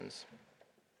nations.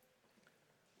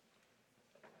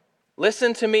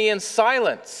 Listen to me in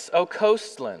silence, O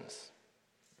coastlands.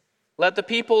 Let the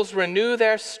peoples renew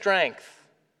their strength.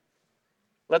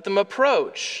 Let them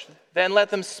approach, then let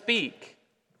them speak.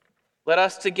 Let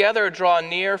us together draw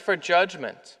near for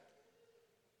judgment.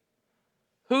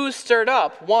 Who stirred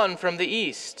up one from the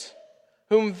east,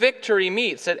 whom victory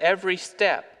meets at every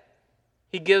step?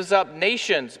 He gives up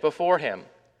nations before him,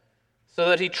 so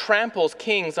that he tramples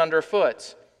kings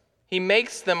underfoot. He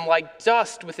makes them like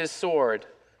dust with his sword,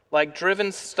 like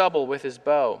driven stubble with his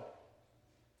bow.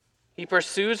 He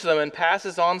pursues them and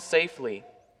passes on safely,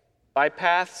 by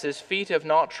paths his feet have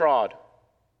not trod.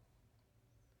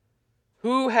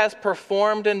 Who has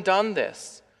performed and done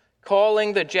this,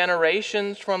 calling the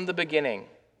generations from the beginning?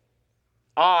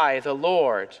 I, the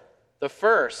Lord, the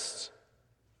first,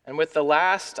 and with the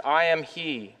last I am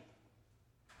he.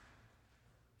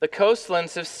 The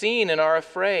coastlands have seen and are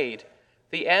afraid.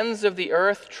 The ends of the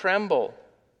earth tremble.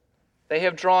 They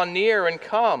have drawn near and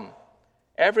come.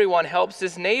 Everyone helps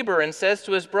his neighbor and says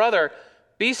to his brother,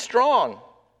 "Be strong."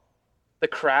 The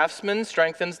craftsman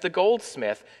strengthens the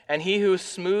goldsmith, and he who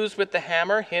smooths with the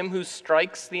hammer, him who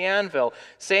strikes the anvil,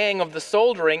 saying of the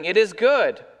soldering, "It is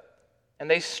good." And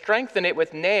they strengthen it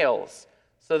with nails,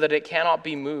 so that it cannot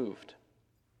be moved.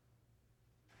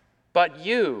 But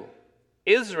you,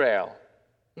 Israel,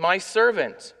 my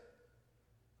servant,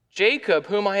 Jacob,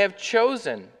 whom I have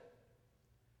chosen,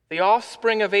 the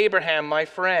offspring of Abraham, my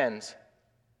friend,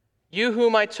 you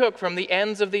whom I took from the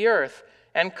ends of the earth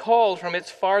and called from its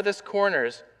farthest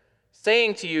corners,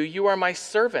 saying to you, "You are my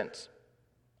servant.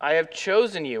 I have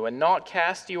chosen you and not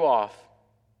cast you off.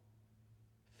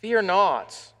 Fear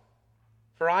not,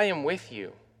 for I am with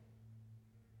you.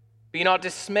 Be not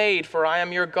dismayed, for I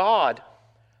am your God.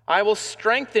 I will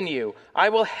strengthen you. I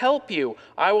will help you.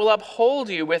 I will uphold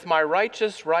you with my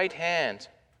righteous right hand.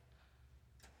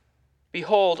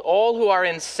 Behold, all who are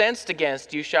incensed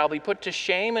against you shall be put to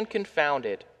shame and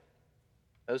confounded.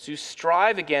 Those who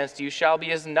strive against you shall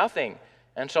be as nothing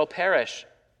and shall perish.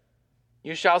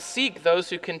 You shall seek those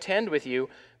who contend with you,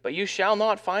 but you shall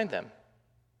not find them.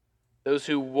 Those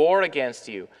who war against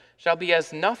you shall be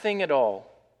as nothing at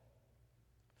all.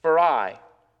 For I,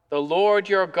 the Lord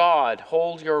your God,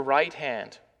 hold your right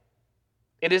hand.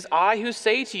 It is I who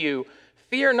say to you,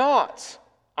 fear not,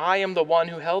 I am the one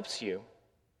who helps you.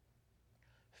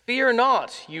 Fear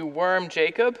not, you worm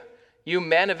Jacob, you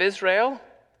men of Israel.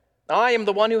 I am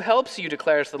the one who helps you,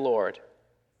 declares the Lord.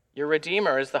 Your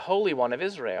Redeemer is the Holy One of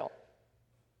Israel.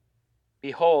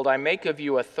 Behold, I make of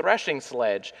you a threshing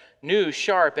sledge, new,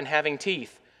 sharp, and having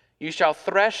teeth. You shall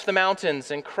thresh the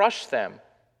mountains and crush them.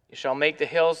 You shall make the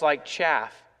hills like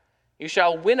chaff. You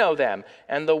shall winnow them,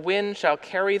 and the wind shall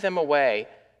carry them away,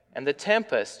 and the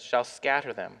tempest shall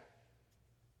scatter them.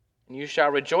 And you shall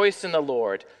rejoice in the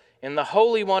Lord. In the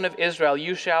Holy One of Israel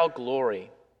you shall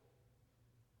glory.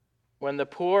 When the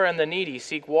poor and the needy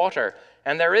seek water,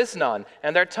 and there is none,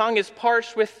 and their tongue is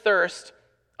parched with thirst,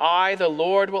 I, the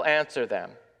Lord, will answer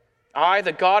them. I,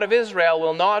 the God of Israel,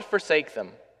 will not forsake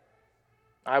them.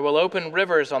 I will open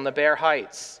rivers on the bare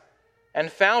heights,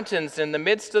 and fountains in the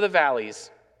midst of the valleys.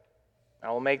 I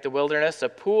will make the wilderness a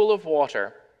pool of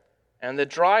water, and the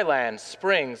dry land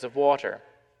springs of water.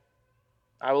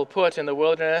 I will put in the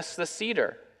wilderness the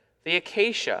cedar, the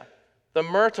acacia, the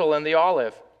myrtle, and the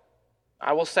olive.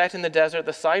 I will set in the desert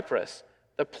the cypress,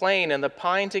 the plane, and the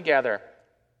pine together,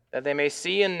 that they may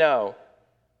see and know,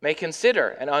 may consider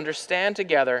and understand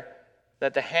together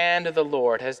that the hand of the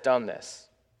Lord has done this.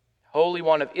 The Holy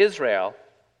One of Israel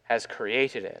has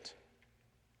created it.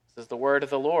 This is the word of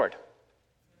the Lord.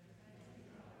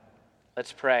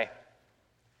 Let's pray.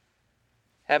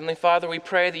 Heavenly Father, we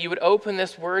pray that you would open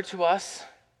this word to us,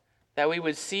 that we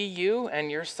would see you and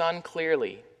your Son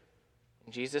clearly.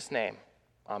 In Jesus' name,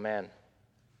 amen.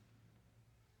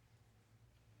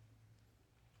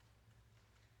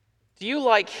 Do you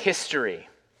like history?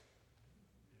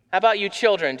 How about you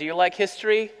children? Do you like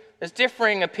history? There's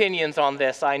differing opinions on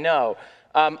this, I know.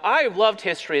 I loved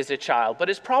history as a child, but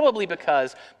it's probably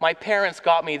because my parents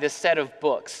got me this set of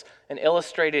books, an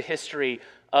illustrated history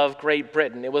of Great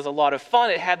Britain. It was a lot of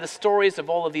fun. It had the stories of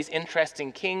all of these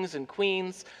interesting kings and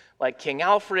queens, like King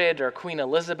Alfred or Queen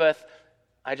Elizabeth.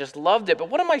 I just loved it. But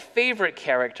one of my favorite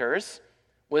characters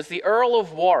was the Earl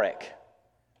of Warwick.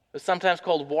 It was sometimes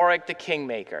called Warwick the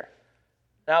Kingmaker.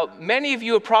 Now, many of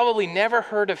you have probably never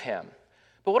heard of him,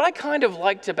 but what I kind of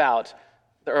liked about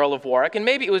the Earl of Warwick, and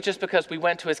maybe it was just because we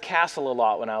went to his castle a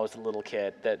lot when I was a little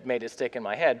kid that made it stick in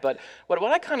my head, but what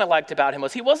I kind of liked about him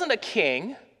was he wasn't a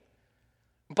king,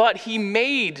 but he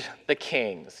made the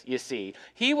kings, you see.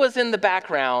 He was in the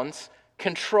background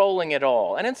controlling it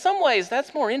all. And in some ways,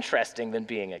 that's more interesting than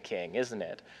being a king, isn't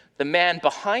it? The man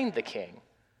behind the king.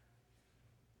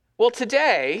 Well,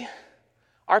 today,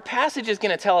 our passage is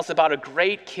going to tell us about a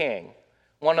great king,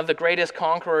 one of the greatest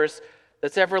conquerors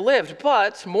that's ever lived.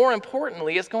 But more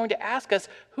importantly, it's going to ask us,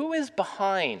 who is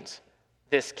behind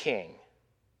this king?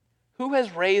 Who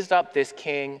has raised up this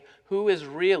king? Who is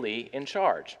really in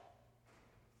charge?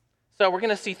 So we're going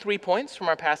to see 3 points from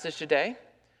our passage today.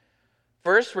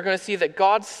 First, we're going to see that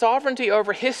God's sovereignty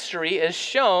over history is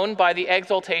shown by the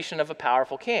exaltation of a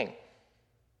powerful king.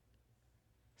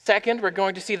 Second, we're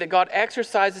going to see that God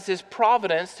exercises his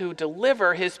providence to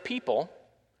deliver his people.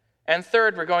 And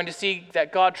third, we're going to see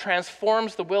that God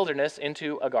transforms the wilderness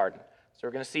into a garden. So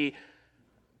we're going to see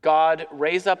God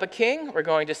raise up a king, we're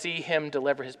going to see him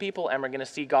deliver his people, and we're going to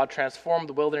see God transform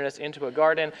the wilderness into a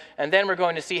garden. And then we're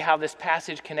going to see how this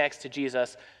passage connects to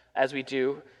Jesus, as we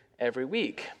do every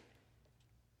week.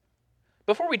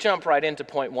 Before we jump right into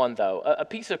point 1, though, a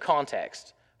piece of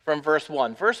context from verse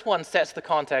 1. Verse 1 sets the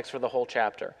context for the whole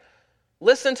chapter.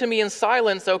 Listen to me in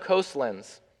silence, O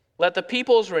coastlands. Let the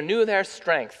peoples renew their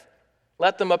strength.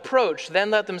 Let them approach, then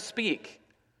let them speak.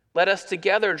 Let us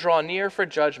together draw near for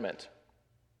judgment.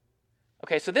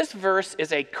 Okay, so this verse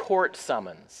is a court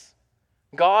summons.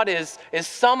 God is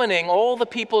summoning all the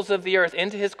peoples of the earth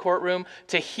into his courtroom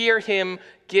to hear him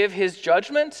give his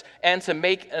judgment and to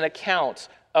make an account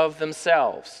of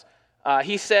themselves.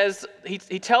 He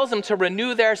tells them to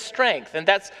renew their strength, and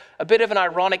that's a bit of an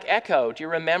ironic echo. Do you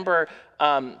remember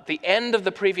the end of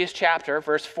the previous chapter,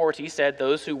 verse 40, said,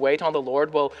 "Those who wait on the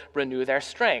Lord will renew their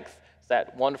strength." It's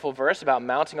that wonderful verse about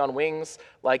mounting on wings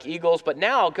like eagles. But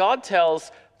now God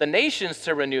tells the nations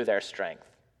to renew their strength.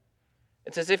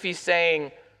 It's as if he's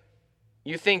saying,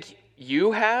 you think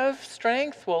you have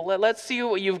strength? Well, let's see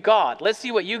what you've got. Let's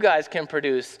see what you guys can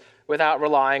produce without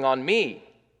relying on me.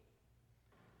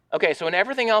 Okay, so in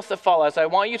everything else that follows, I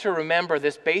want you to remember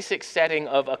this basic setting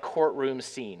of a courtroom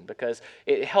scene because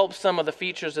it helps some of the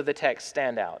features of the text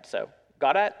stand out. So,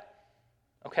 got it?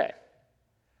 Okay.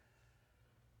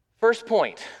 First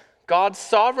point, God's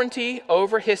sovereignty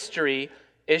over history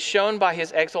is shown by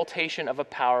his exaltation of a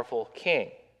powerful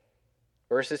king.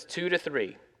 Verses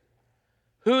 2-3.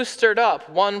 Who stirred up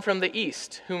one from the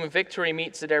east, whom victory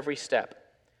meets at every step?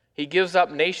 He gives up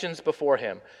nations before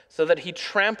him, so that he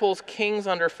tramples kings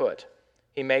underfoot.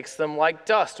 He makes them like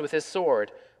dust with his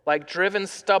sword, like driven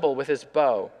stubble with his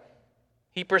bow.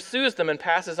 He pursues them and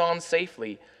passes on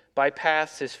safely, by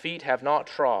paths his feet have not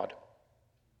trod.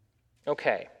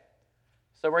 Okay,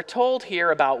 so we're told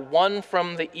here about one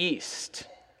from the east.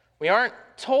 We aren't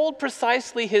told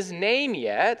precisely his name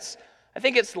yet. I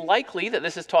think it's likely that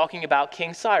this is talking about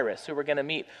King Cyrus, who we're going to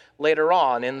meet later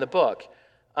on in the book.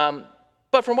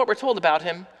 But from what we're told about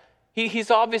him,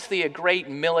 he's obviously a great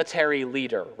military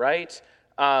leader, right?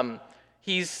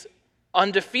 He's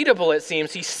undefeatable, it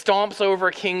seems. He stomps over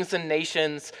kings and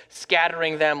nations,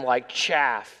 scattering them like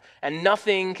chaff, and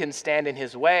nothing can stand in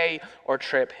his way or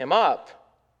trip him up.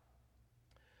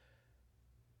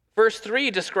 Verse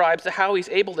 3 describes how he's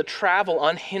able to travel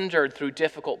unhindered through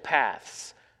difficult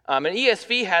paths. And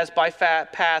ESV has by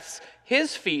paths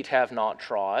his feet have not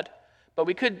trod, but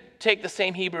we could take the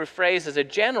same Hebrew phrase as a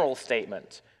general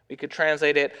statement. We could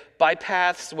translate it by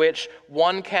paths which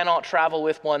one cannot travel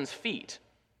with one's feet.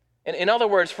 In other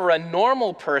words, for a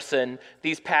normal person,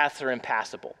 these paths are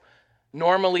impassable.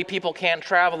 Normally, people can't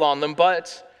travel on them,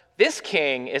 but this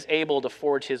king is able to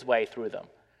forge his way through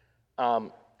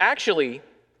them. Actually,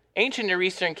 ancient Near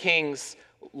Eastern kings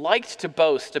liked to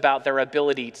boast about their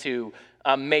ability to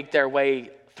make their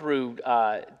way through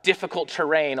difficult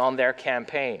terrain on their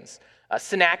campaigns.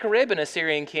 Sennacherib, an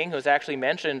Assyrian king who was actually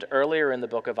mentioned earlier in the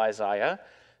book of Isaiah,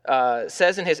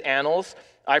 says in his annals,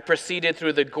 I proceeded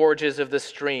through the gorges of the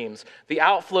streams, the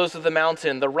outflows of the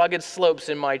mountain, the rugged slopes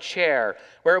in my chair.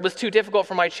 Where it was too difficult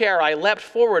for my chair, I leapt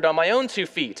forward on my own 2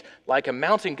 feet, like a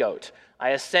mountain goat. I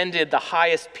ascended the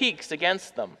highest peaks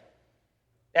against them.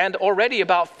 And already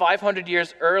about 500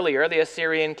 years earlier, the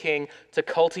Assyrian king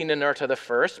Tukulti-Ninurta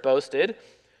I boasted,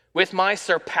 with my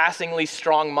surpassingly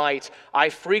strong might, I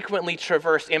frequently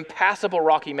traversed impassable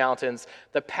rocky mountains,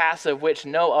 the paths of which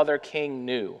no other king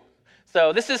knew.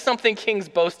 So this is something kings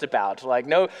boast about. Like,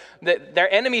 no,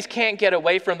 their enemies can't get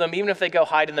away from them. Even if they go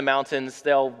hide in the mountains,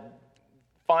 they'll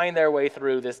find their way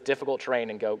through this difficult terrain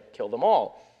and go kill them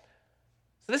all.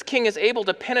 So this king is able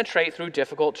to penetrate through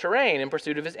difficult terrain in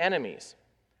pursuit of his enemies.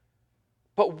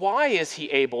 But why is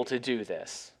he able to do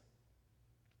this?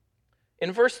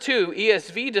 In verse 2,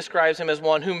 ESV describes him as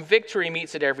one whom victory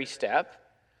meets at every step.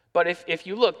 But if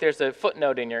you look, there's a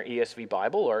footnote in your ESV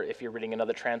Bible, or if you're reading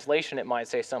another translation, it might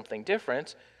say something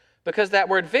different. because that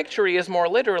word victory is more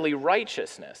literally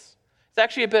righteousness. It's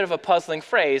actually a bit of a puzzling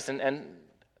phrase, and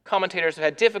commentators have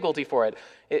had difficulty for it.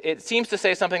 It seems to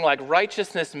say something like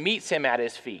righteousness meets him at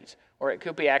his feet, or it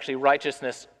could be actually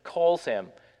righteousness calls him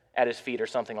at his feet or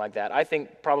something like that. I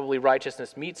think probably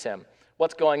righteousness meets him.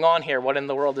 What's going on here? What in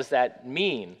the world does that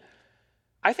mean?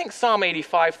 I think Psalm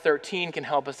 85:13 can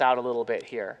help us out a little bit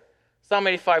here. Psalm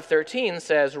 85:13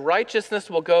 says, righteousness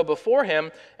will go before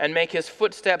him and make his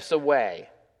footsteps a way.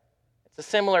 It's a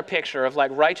similar picture of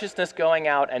like righteousness going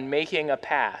out and making a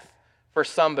path for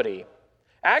somebody.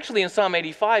 Actually, in Psalm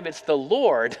 85, it's the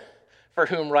Lord for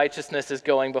whom righteousness is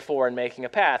going before and making a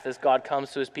path. As God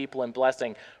comes to his people in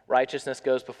blessing, righteousness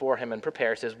goes before him and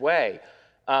prepares his way.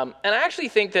 And I actually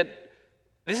think that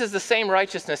this is the same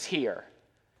righteousness here.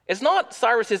 It's not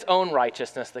Cyrus's own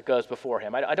righteousness that goes before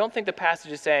him. I don't think the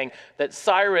passage is saying that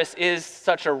Cyrus is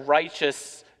such a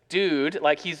righteous dude,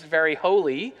 like he's very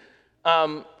holy.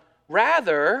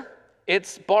 Rather,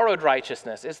 it's borrowed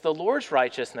righteousness. It's the Lord's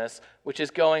righteousness which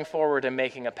is going forward and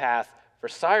making a path for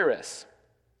Cyrus.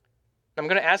 I'm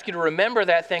going to ask you to remember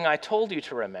that thing I told you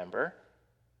to remember.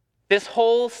 This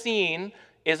whole scene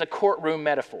is a courtroom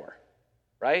metaphor,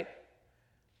 right?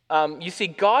 You see,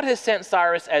 God has sent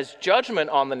Cyrus as judgment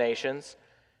on the nations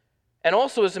and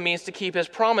also as a means to keep his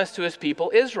promise to his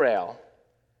people Israel.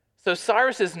 So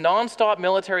Cyrus's nonstop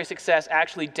military success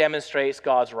actually demonstrates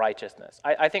God's righteousness.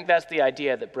 I think that's the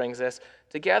idea that brings us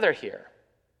together here.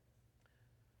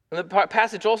 And the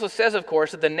passage also says, of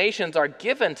course, that the nations are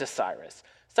given to Cyrus.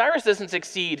 Cyrus doesn't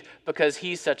succeed because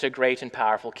he's such a great and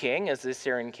powerful king, as the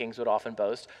Assyrian kings would often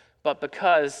boast, but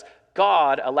because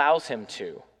God allows him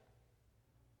to.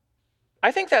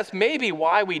 I think that's maybe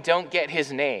why we don't get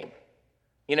his name.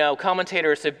 You know,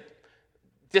 commentators have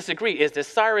disagreed. Is this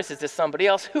Cyrus? Is this somebody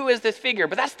else? Who is this figure?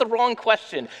 But that's the wrong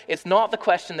question. It's not the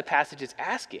question the passage is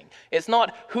asking. It's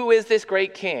not who is this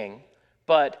great king,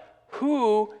 but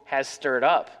who has stirred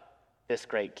up this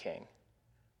great king.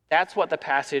 That's what the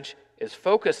passage is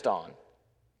focused on.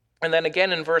 And then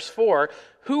again in verse 4,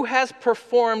 who has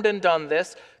performed and done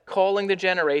this, calling the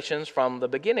generations from the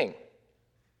beginning?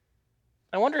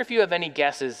 I wonder if you have any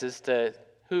guesses as to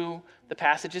who the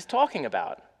passage is talking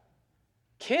about.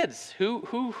 Kids,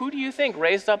 who do you think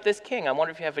raised up this king? I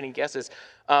wonder if you have any guesses.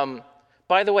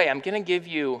 By the way, I'm going to give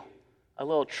you a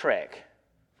little trick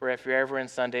for if you're ever in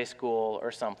Sunday school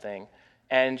or something,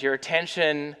 and you're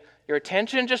trying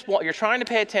to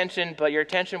pay attention, but your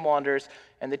attention wanders,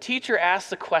 and the teacher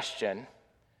asks a question.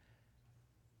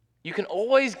 You can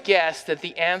always guess that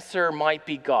the answer might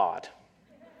be God.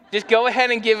 Just go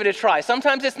ahead and give it a try.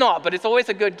 Sometimes it's not, but it's always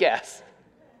a good guess.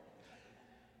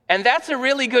 And that's a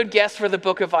really good guess for the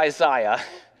book of Isaiah.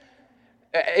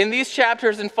 In these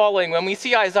chapters and following, when we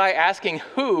see Isaiah asking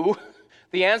who,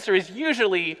 the answer is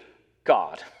usually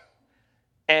God.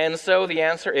 And so the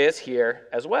answer is here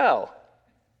as well.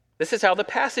 This is how the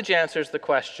passage answers the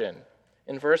question.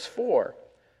 In verse 4,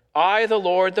 I, the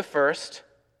Lord, the first,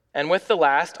 and with the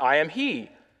last, I am he.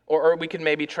 Or we could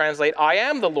maybe translate, I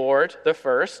am the Lord, the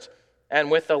first,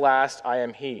 and with the last, I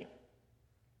am he.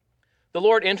 The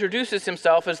Lord introduces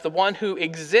himself as the one who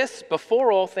exists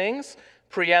before all things,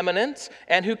 preeminent,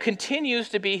 and who continues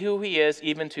to be who he is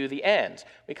even to the end.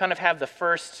 We kind of have the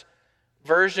first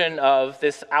version of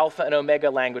this Alpha and Omega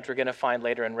language we're going to find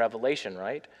later in Revelation,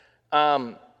 right?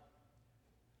 The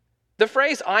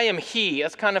phrase, I am he,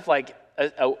 that's kind of like,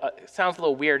 sounds a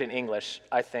little weird in English,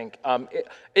 I think.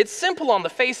 It's simple on the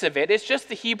face of it. It's just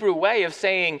the Hebrew way of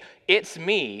saying, it's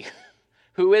me.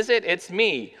 Who is it? It's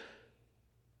me.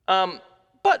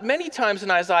 But many times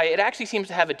in Isaiah, it actually seems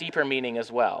to have a deeper meaning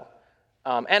as well.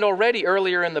 And already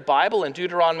earlier in the Bible, in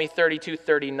Deuteronomy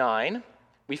 32:39,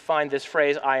 we find this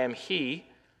phrase, I am he.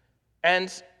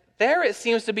 And there it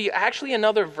seems to be actually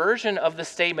another version of the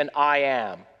statement, I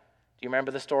am. Do you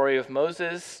remember the story of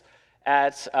Moses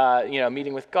at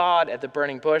meeting with God at the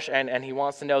burning bush, and he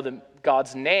wants to know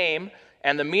God's name,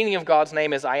 and the meaning of God's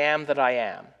name is I am that I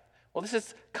am. Well, this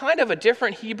is kind of a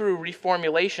different Hebrew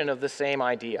reformulation of the same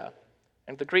idea.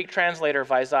 And the Greek translator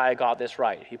of Isaiah got this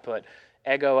right. He put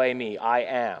ego eimi, I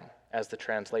am, as the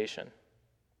translation.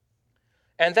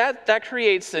 And that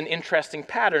creates an interesting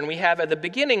pattern. We have at the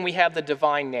beginning, we have the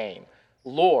divine name,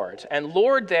 Lord. And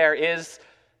Lord there is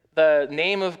the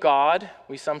name of God.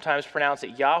 We sometimes pronounce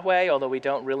it Yahweh, although we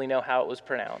don't really know how it was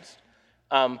pronounced.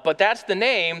 But that's the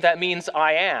name that means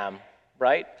I am,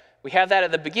 right? We have that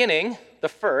at the beginning, the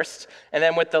first, and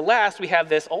then with the last, we have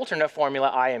this alternate formula,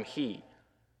 I am he.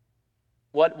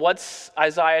 What's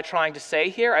Isaiah trying to say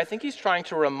here? I think he's trying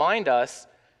to remind us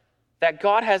that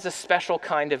God has a special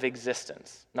kind of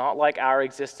existence, not like our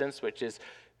existence, which is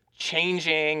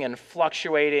changing and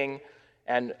fluctuating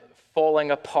and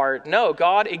falling apart. No,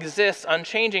 God exists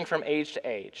unchanging from age to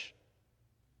age.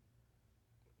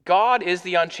 God is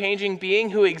the unchanging being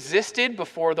who existed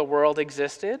before the world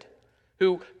existed,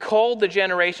 who called the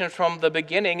generations from the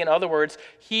beginning. In other words,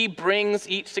 he brings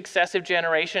each successive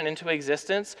generation into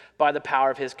existence by the power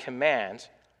of his command.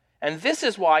 And this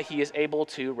is why he is able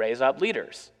to raise up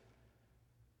leaders.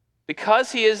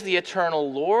 Because he is the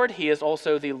eternal Lord, he is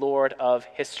also the Lord of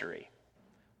history.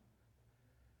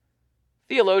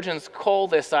 Theologians call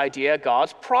this idea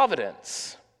God's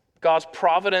providence. God's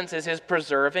providence is his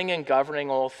preserving and governing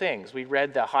all things. We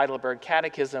read the Heidelberg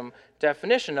Catechism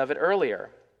definition of it earlier.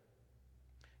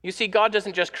 You see, God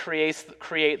doesn't just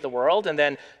create the world and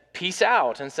then peace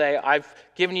out and say, I've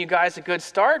given you guys a good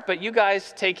start, but you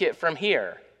guys take it from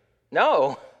here.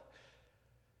 No.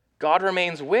 God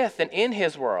remains with and in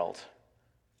his world,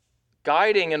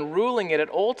 guiding and ruling it at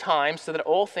all times so that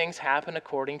all things happen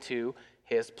according to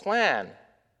his plan.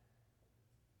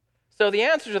 So the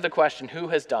answer to the question, who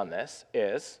has done this,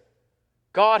 is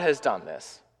God has done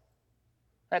this.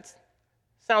 That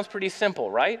sounds pretty simple,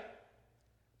 right?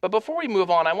 But before we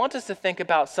move on, I want us to think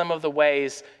about some of the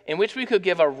ways in which we could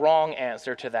give a wrong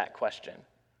answer to that question.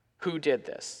 Who did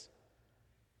this?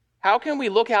 How can we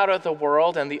look out at the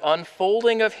world and the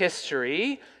unfolding of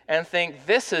history and think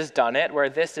this has done it, where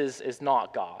this is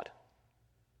not God?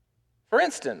 For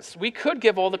instance, we could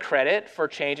give all the credit for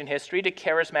change in history to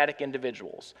charismatic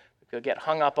individuals. We could get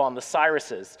hung up on the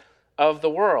Cyruses of the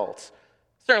world.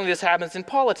 Certainly this happens in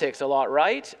politics a lot,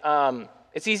 right?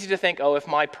 It's easy to think, if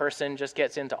my person just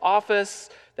gets into office,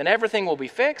 then everything will be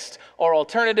fixed. Or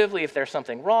alternatively, if there's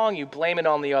something wrong, you blame it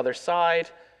on the other side.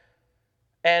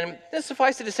 And this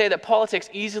suffice it to say that politics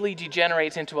easily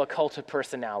degenerates into a cult of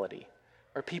personality,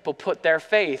 where people put their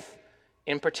faith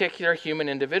in particular human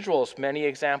individuals. Many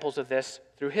examples of this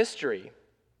through history.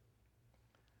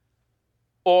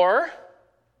 Or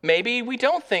maybe we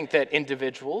don't think that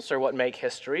individuals are what make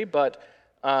history, but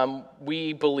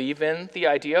we believe in the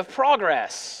idea of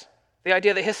progress, the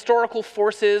idea that historical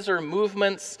forces or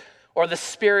movements or the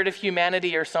spirit of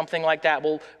humanity or something like that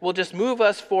will just move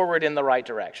us forward in the right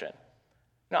direction.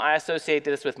 Now, I associate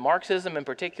this with Marxism in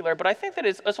particular, but I think that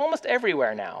it's almost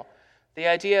everywhere now. The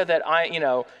idea that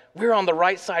we're on the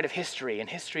right side of history, and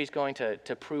history is going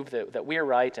to prove that we're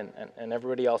right and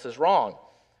everybody else is wrong.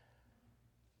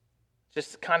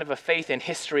 Just kind of a faith in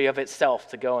history of itself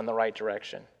to go in the right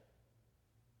direction.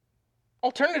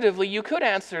 Alternatively, you could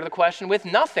answer the question with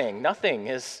nothing. Nothing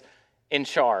is in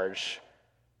charge.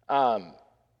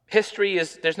 History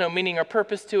there's no meaning or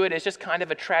purpose to it. It's just kind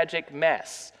of a tragic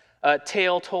mess. A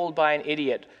tale told by an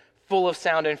idiot, full of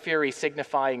sound and fury,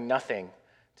 signifying nothing,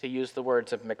 to use the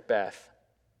words of Macbeth.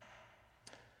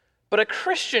 But a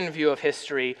Christian view of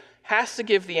history has to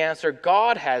give the answer,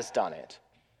 God has done it.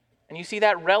 And you see,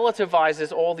 that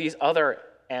relativizes all these other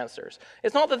answers.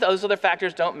 It's not that those other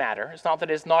factors don't matter. It's not that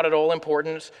it's not at all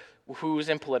important who's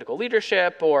in political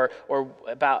leadership or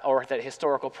that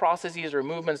historical processes or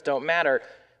movements don't matter.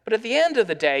 But at the end of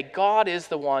the day, God is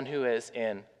the one who is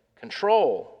in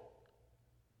control.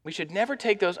 We should never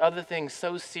take those other things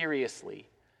so seriously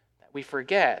that we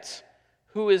forget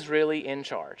who is really in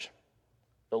charge,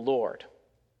 the Lord.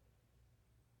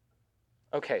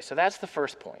 Okay, so that's the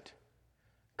first point.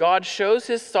 God shows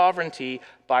his sovereignty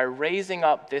by raising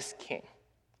up this king.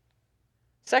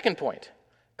 Second point,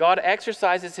 God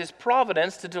exercises his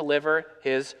providence to deliver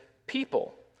his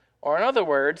people. Or in other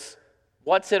words,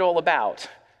 what's it all about?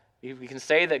 We can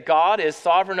say that God is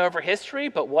sovereign over history,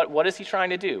 but what is he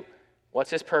trying to do? What's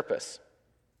his purpose?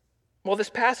 Well, this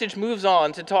passage moves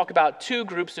on to talk about two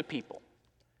groups of people.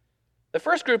 The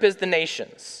first group is the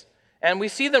nations, and we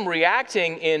see them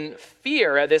reacting in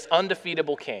fear at this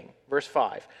undefeatable king. Verse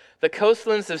 5, the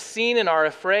coastlands have seen and are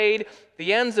afraid.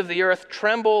 The ends of the earth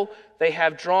tremble. They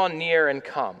have drawn near and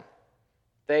come.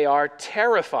 They are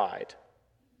terrified.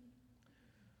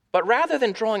 But rather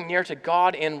than drawing near to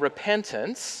God in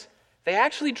repentance, they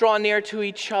actually draw near to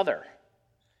each other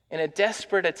in a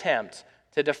desperate attempt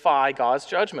to defy God's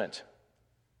judgment.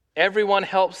 Everyone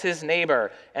helps his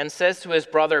neighbor and says to his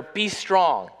brother, "Be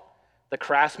strong." The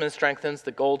craftsman strengthens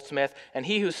the goldsmith, and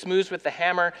he who smooths with the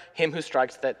hammer, him who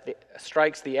strikes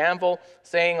the anvil,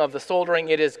 saying of the soldering,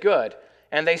 "It is good."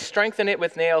 And they strengthen it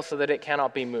with nails so that it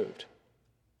cannot be moved.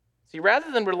 See, rather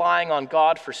than relying on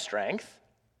God for strength,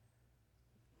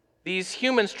 these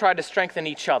humans try to strengthen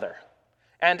each other.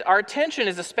 And our attention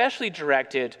is especially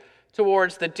directed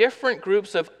towards the different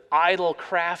groups of idol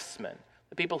craftsmen,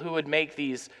 the people who would make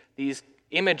these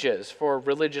images for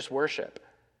religious worship.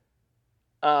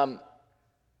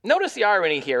 Notice the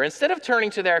irony here. Instead of turning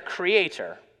to their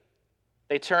creator,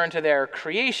 They turn to their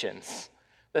creations,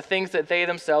 the things that they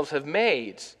themselves have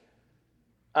made.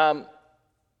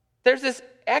 There's this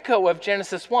echo of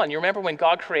Genesis 1. You remember when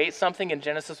God creates something in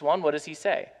Genesis 1, what does he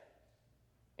say?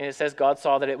 And it says God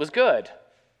saw that it was good.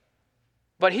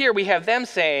 But here we have them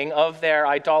saying of their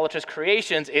idolatrous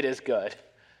creations, it is good.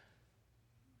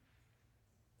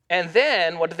 And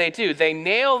then what do? They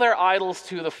nail their idols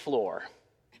to the floor.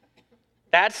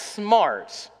 That's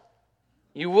smart.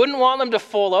 You wouldn't want them to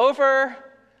fall over.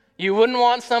 You wouldn't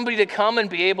want somebody to come and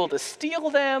be able to steal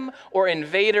them, or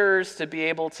invaders to be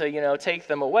able to, take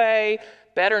them away.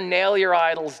 Better nail your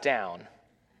idols down.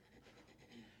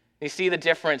 You see the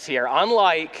difference here.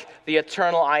 Unlike the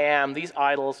eternal I am, these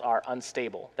idols are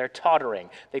unstable. They're tottering.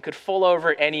 They could fall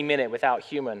over any minute without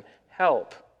human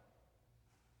help.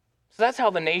 So that's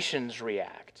how the nations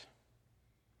react.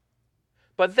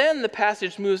 But then the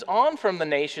passage moves on from the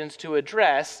nations to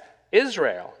address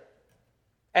Israel.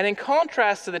 And in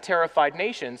contrast to the terrified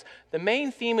nations, the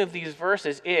main theme of these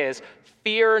verses is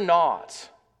fear not.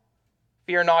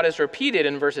 Fear not is repeated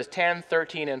in verses 10,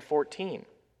 13, and 14.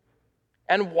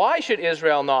 And why should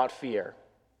Israel not fear?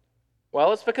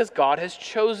 Well, it's because God has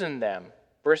chosen them.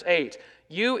 Verse 8,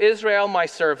 you, Israel, my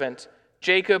servant,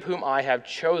 Jacob, whom I have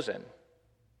chosen.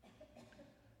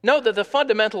 Note that the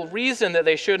fundamental reason that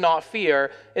they should not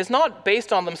fear is not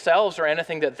based on themselves or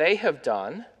anything that they have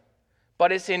done,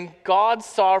 but it's in God's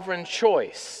sovereign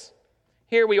choice.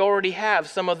 Here we already have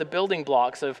some of the building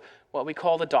blocks of what we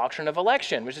call the doctrine of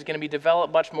election, which is going to be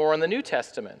developed much more in the New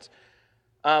Testament.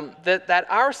 That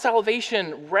our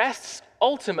salvation rests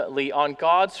ultimately on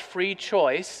God's free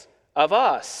choice of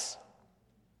us.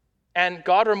 And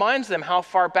God reminds them how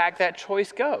far back that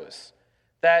choice goes.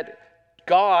 That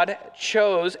God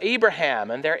chose Abraham,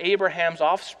 and they're Abraham's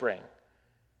offspring.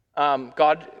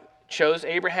 God chose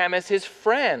Abraham as his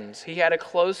friend. He had a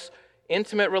close,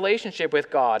 intimate relationship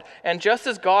with God. And just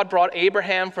as God brought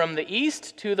Abraham from the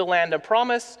east to the land of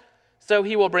promise, so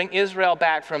he will bring Israel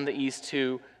back from the east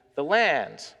to the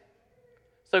land.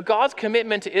 So God's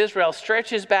commitment to Israel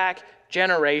stretches back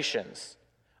generations.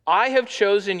 I have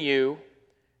chosen you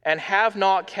and have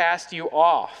not cast you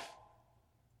off.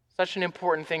 Such an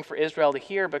important thing for Israel to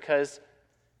hear, because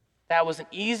that was an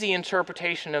easy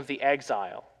interpretation of the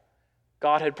exile.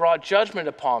 God had brought judgment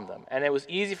upon them, and it was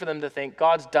easy for them to think,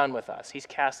 God's done with us. He's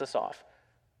cast us off.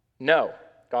 No,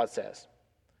 God says.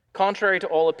 Contrary to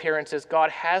all appearances,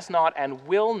 God has not and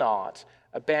will not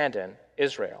abandon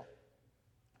Israel.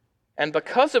 And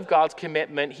because of God's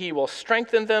commitment, he will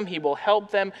strengthen them, he will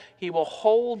help them, he will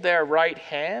hold their right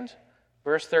hand.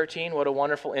 Verse 13, what a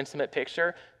wonderful intimate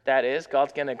picture that is.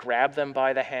 God's going to grab them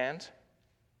by the hand.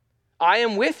 I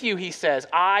am with you, he says.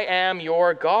 I am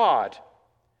your God.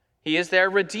 He is their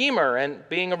redeemer, and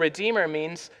being a redeemer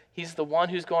means he's the one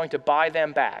who's going to buy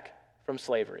them back from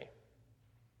slavery.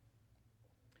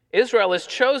 Israel is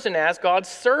chosen as God's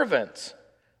servant.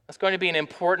 That's going to be an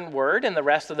important word in the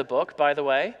rest of the book, by the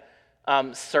way.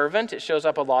 Servant, it shows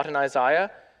up a lot in Isaiah,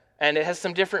 and it has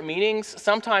some different meanings.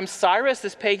 Sometimes Cyrus,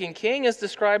 this pagan king, is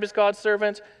described as God's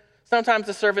servant. Sometimes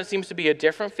the servant seems to be a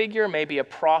different figure, maybe a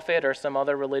prophet or some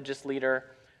other religious leader.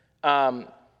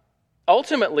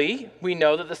 Ultimately, we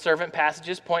know that the servant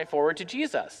passages point forward to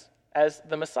Jesus as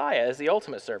the Messiah, as the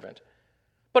ultimate servant.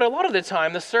 But a lot of the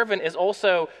time, the servant is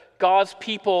also God's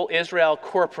people, Israel,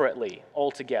 corporately,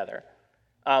 altogether.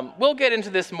 We'll get into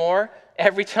this more.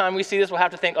 Every time we see this, we'll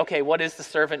have to think, okay, what does the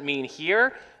servant mean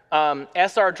here?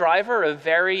 S.R. Driver, a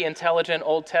very intelligent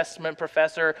Old Testament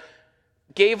professor,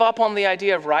 gave up on the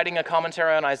idea of writing a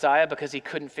commentary on Isaiah because he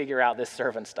couldn't figure out this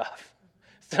servant stuff.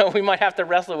 So we might have to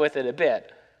wrestle with it a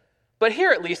bit. But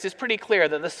here, at least, it's pretty clear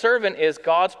that the servant is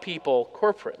God's people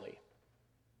corporately.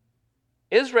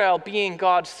 Israel being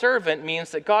God's servant means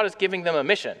that God is giving them a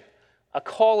mission, a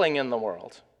calling in the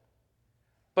world.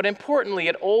 But importantly,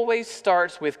 it always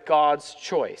starts with God's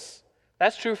choice.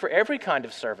 That's true for every kind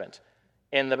of servant.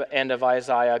 In the end of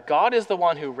Isaiah, God is the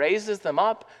one who raises them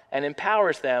up and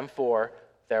empowers them for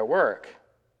their work.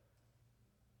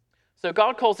 So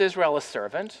God calls Israel a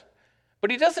servant,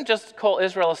 but he doesn't just call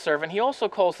Israel a servant, he also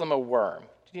calls them a worm.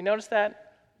 Did you notice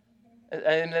that?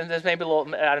 And there's maybe a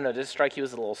little, I don't know, did it strike you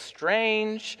as a little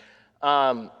strange?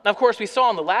 Of course, we saw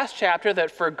in the last chapter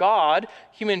that for God,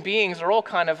 human beings are all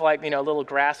kind of like, little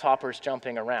grasshoppers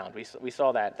jumping around. We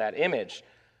saw that image.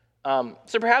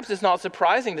 So perhaps it's not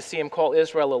surprising to see him call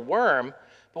Israel a worm,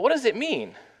 but what does it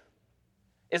mean?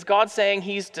 Is God saying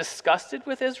he's disgusted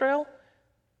with Israel?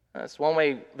 That's one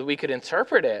way that we could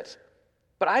interpret it,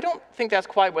 but I don't think that's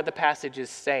quite what the passage is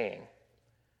saying.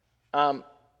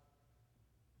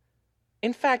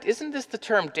 In fact, isn't this the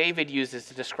term David uses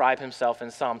to describe himself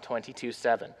in Psalm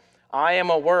 22:7? I am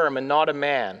a worm and not a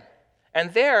man.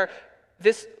 And there,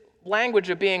 this language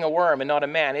of being a worm and not a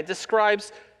man, it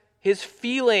describes his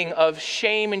feeling of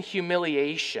shame and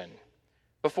humiliation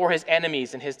before his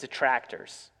enemies and his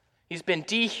detractors. He's been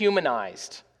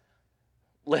dehumanized,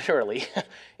 literally,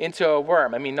 into a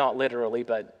worm. I mean, not literally,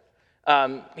 but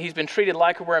he's been treated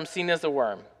like a worm, seen as a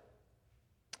worm.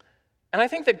 And I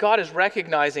think that God is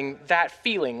recognizing that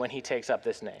feeling when he takes up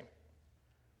this name.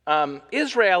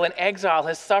 Israel in exile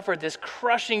has suffered this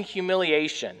crushing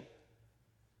humiliation.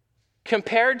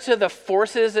 Compared to the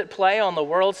forces at play on the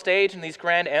world stage in these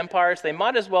grand empires, they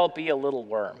might as well be a little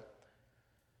worm.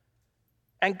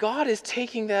 And God is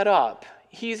taking that up.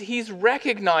 He's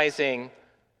recognizing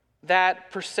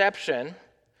that perception,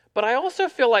 but I also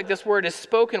feel like this word is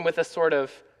spoken with a sort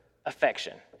of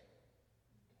affection.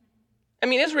 I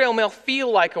mean, Israel may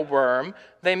feel like a worm.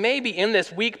 They may be in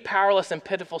this weak, powerless, and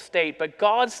pitiful state, but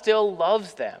God still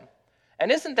loves them.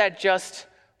 And isn't that just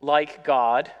like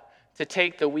God, to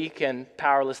take the weak and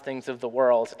powerless things of the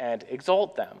world and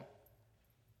exalt them?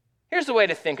 Here's the way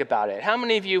to think about it. How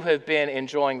many of you have been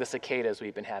enjoying the cicadas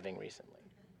we've been having recently?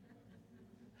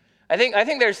 I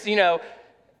think there's,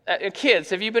 kids,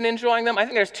 have you been enjoying them? I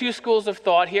think there's two schools of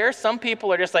thought here. Some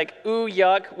people are just like, ooh,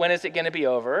 yuck, when is it going to be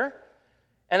over?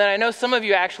 And then I know some of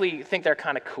you actually think they're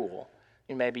kind of cool.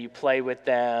 Maybe you play with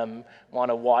them,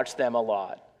 want to watch them a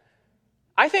lot.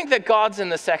 I think that God's in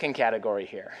the second category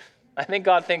here. I think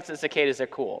God thinks that cicadas are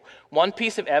cool. One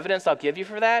piece of evidence I'll give you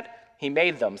for that, he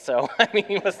made them. So, I mean,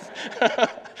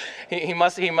 he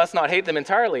must not hate them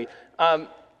entirely. And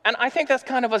I think that's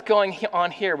kind of what's going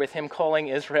on here with him calling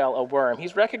Israel a worm.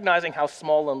 He's recognizing how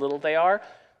small and little they are,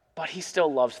 but he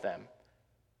still loves them.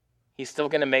 He's still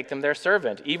going to make them their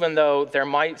servant, even though there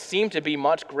might seem to be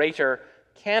much greater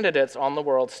candidates on the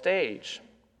world stage.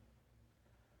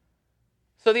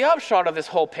 So the upshot of this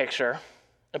whole picture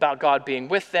about God being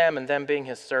with them and them being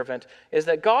his servant is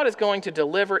that God is going to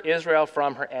deliver Israel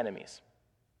from her enemies.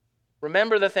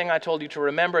 Remember the thing I told you to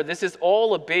remember. This is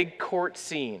all a big court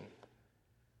scene.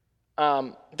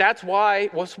 That's why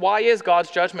is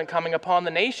God's judgment coming upon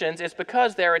the nations? It's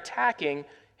because they're attacking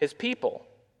his people.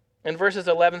 In verses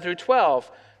 11 through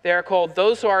 12, they are called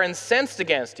those who are incensed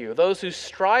against you, those who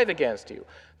strive against you,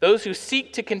 those who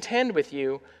seek to contend with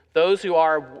you, those who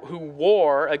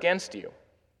war against you.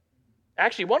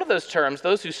 Actually, one of those terms,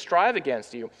 those who strive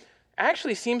against you,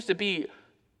 actually seems to be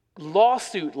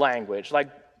lawsuit language, like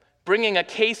bringing a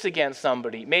case against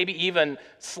somebody, maybe even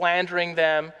slandering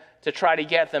them to try to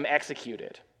get them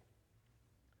executed.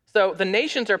 So the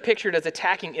nations are pictured as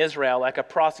attacking Israel like a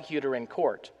prosecutor in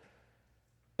court.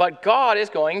 But God is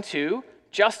going to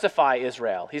justify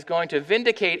Israel. He's going to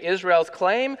vindicate Israel's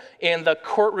claim in the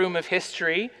courtroom of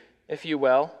history, if you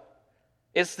will.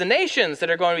 It's the nations that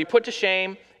are going to be put to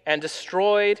shame and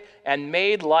destroyed and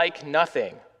made like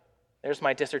nothing. There's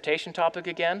my dissertation topic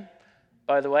again.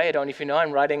 By the way, I don't know if you know,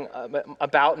 I'm writing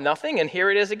about nothing, and here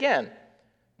it is again.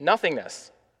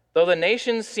 Nothingness. Though the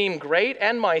nations seem great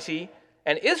and mighty,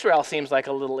 and Israel seems like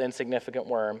a little insignificant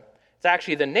worm, it's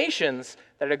actually the nations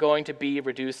that are going to be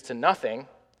reduced to nothing,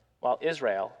 while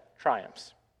Israel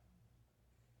triumphs.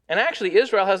 And actually,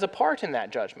 Israel has a part in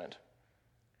that judgment.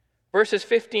 Verses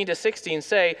 15 to 16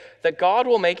 say that God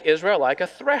will make Israel like a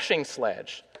threshing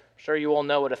sledge. I'm sure you all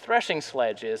know what a threshing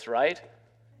sledge is, right?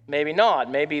 Maybe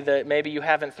not. Maybe you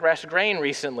haven't threshed grain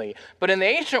recently. But in the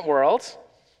ancient world,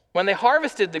 when they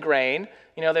harvested the grain,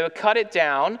 they would cut it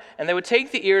down, and they would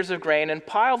take the ears of grain and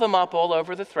pile them up all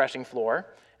over the threshing floor,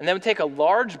 and they would take a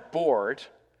large board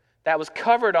that was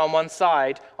covered on one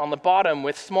side, on the bottom,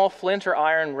 with small flint or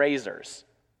iron razors.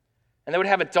 And they would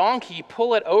have a donkey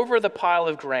pull it over the pile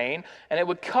of grain, and it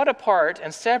would cut apart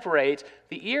and separate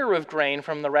the ear of grain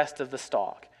from the rest of the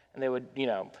stalk. And they would,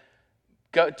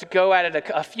 go at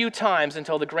it a few times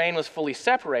until the grain was fully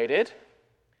separated.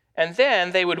 And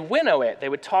then they would winnow it. They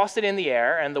would toss it in the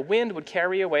air, and the wind would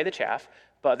carry away the chaff,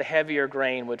 but the heavier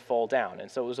grain would fall down. And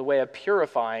so it was a way of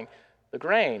purifying the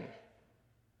grain.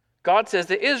 God says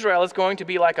that Israel is going to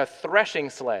be like a threshing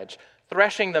sledge,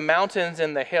 threshing the mountains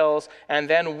and the hills, and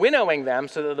then winnowing them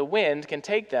so that the wind can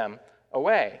take them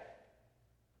away.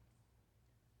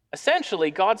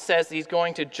 Essentially, God says that he's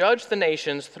going to judge the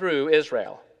nations through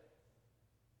Israel.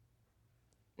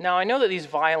 Now, I know that these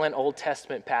violent Old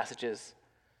Testament passages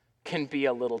can be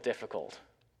a little difficult,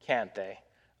 can't they?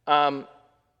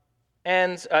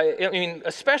 And I mean,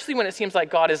 especially when it seems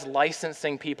like God is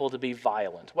licensing people to be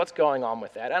violent. What's going on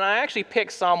with that? And I actually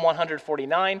picked Psalm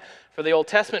 149 for the Old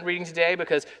Testament reading today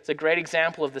because it's a great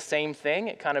example of the same thing.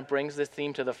 It kind of brings this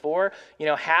theme to the fore.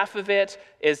 Half of it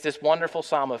is this wonderful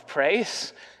psalm of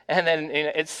praise, and then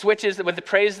it switches with the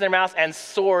praise in their mouth and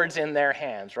swords in their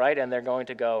hands, right? And they're going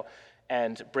to go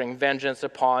and bring vengeance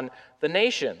upon the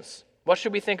nations. What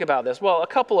should we think about this? Well, a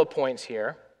couple of points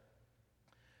here.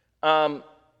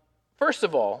 First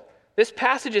of all, this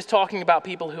passage is talking about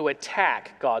people who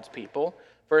attack God's people.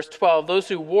 Verse 12, those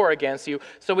who war against you.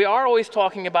 So we are always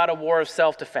talking about a war of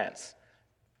self-defense.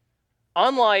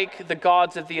 Unlike the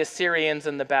gods of the Assyrians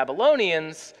and the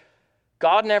Babylonians,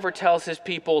 God never tells his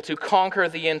people to conquer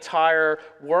the entire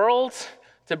world,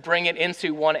 to bring it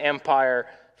into one empire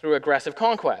through aggressive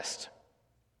conquest.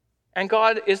 And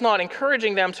God is not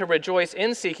encouraging them to rejoice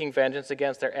in seeking vengeance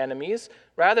against their enemies.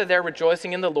 Rather, they're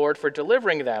rejoicing in the Lord for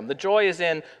delivering them. The joy is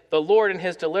in the Lord and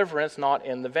his deliverance, not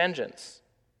in the vengeance.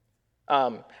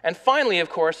 And finally, of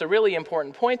course, a really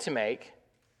important point to make,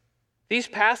 these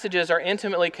passages are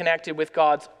intimately connected with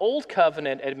God's old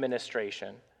covenant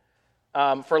administration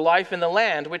for life in the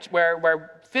land,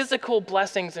 where physical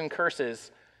blessings and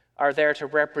curses are there to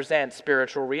represent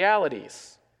spiritual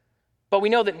realities. But we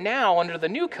know that now, under the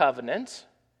new covenant,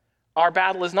 our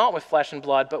battle is not with flesh and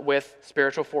blood, but with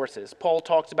spiritual forces. Paul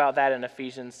talks about that in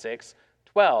Ephesians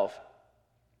 6:12.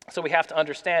 So we have to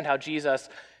understand how Jesus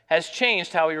has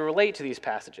changed how we relate to these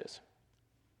passages.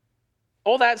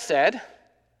 All that said,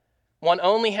 one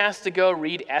only has to go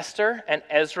read Esther and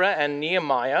Ezra and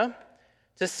Nehemiah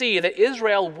to see that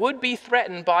Israel would be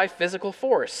threatened by physical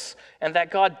force, and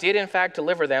that God did in fact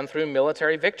deliver them through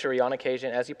military victory on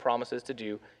occasion, as he promises to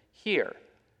do here.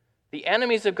 The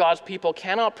enemies of God's people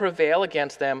cannot prevail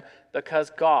against them because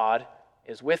God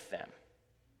is with them.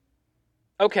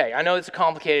 Okay, I know it's a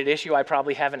complicated issue. I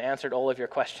probably haven't answered all of your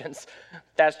questions.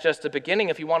 That's just the beginning.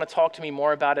 If you want to talk to me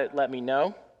more about it, let me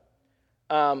know.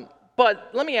 But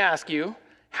let me ask you,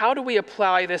 how do we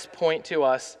apply this point to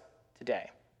us today?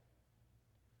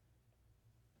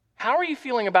 How are you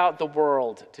feeling about the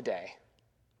world today?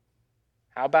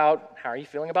 How are you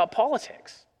feeling about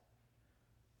politics?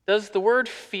 Does the word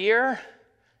fear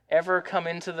ever come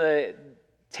into the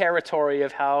territory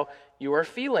of how you are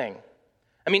feeling?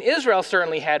 I mean, Israel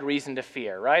certainly had reason to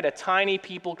fear, right? A tiny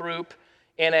people group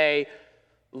in a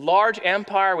large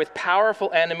empire with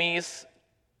powerful enemies,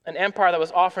 an empire that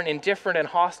was often indifferent and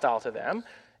hostile to them.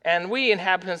 And we,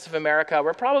 inhabitants of America,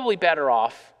 were probably better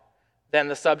off than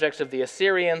the subjects of the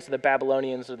Assyrians, the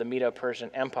Babylonians, or the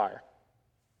Medo-Persian Empire.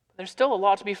 There's still a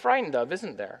lot to be frightened of,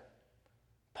 isn't there?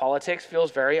 Politics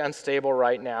feels very unstable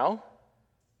right now,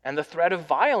 and the threat of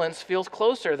violence feels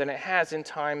closer than it has in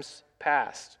times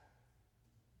past.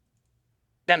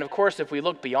 Then, of course, if we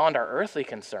look beyond our earthly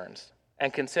concerns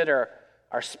and consider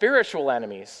our spiritual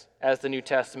enemies, as the New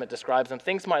Testament describes them,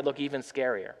 things might look even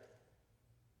scarier.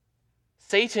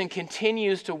 Satan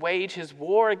continues to wage his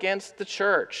war against the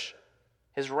church.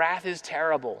 His wrath is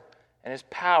terrible, and his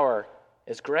power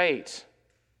is great.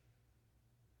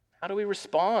 How do we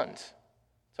respond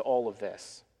to all of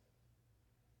this?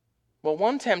 Well,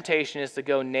 one temptation is to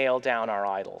go nail down our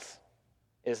idols,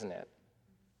 isn't it?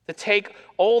 To take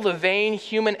all the vain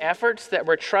human efforts that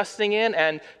we're trusting in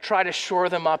and try to shore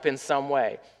them up in some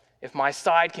way. If my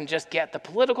side can just get the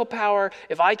political power,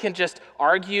 if I can just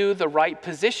argue the right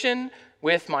position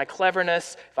with my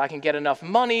cleverness, if I can get enough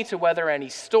money to weather any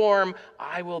storm,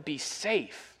 I will be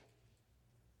safe.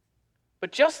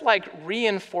 But just like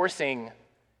reinforcing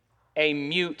a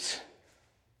mute,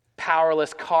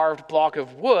 powerless carved block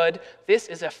of wood, this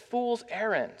is a fool's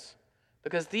errand,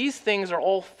 because these things are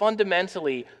all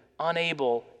fundamentally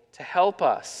unable to help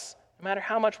us, no matter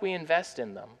how much we invest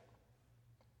in them.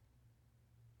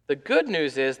 The good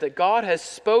news is that God has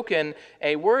spoken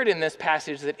a word in this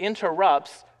passage that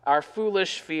interrupts our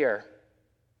foolish fear.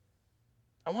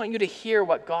 I want you to hear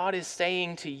what God is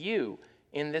saying to you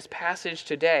in this passage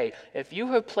today. If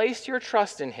you have placed your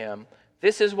trust in him,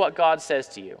 this is what God says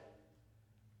to you.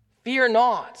 Fear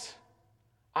not,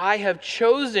 I have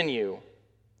chosen you.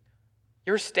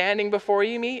 You're standing before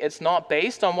me. It's not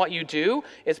based on what you do.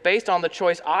 It's based on the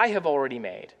choice I have already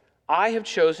made. I have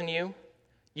chosen you.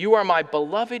 You are my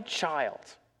beloved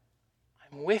child.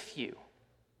 I'm with you.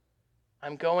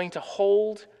 I'm going to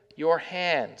hold your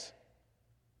hand.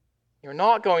 You're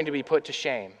not going to be put to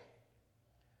shame.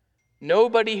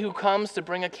 Nobody who comes to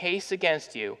bring a case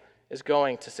against you is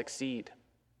going to succeed.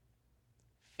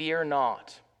 Fear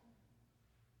not.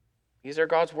 These are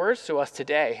God's words to us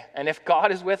today. And if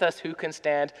God is with us, who can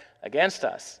stand against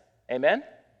us? Amen?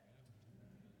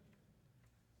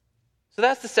 So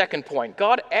that's the second point.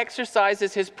 God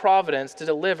exercises his providence to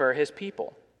deliver his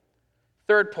people.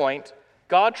 Third point,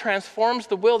 God transforms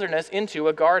the wilderness into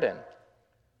a garden.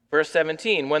 Verse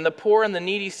 17, when the poor and the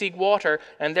needy seek water,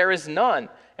 and there is none,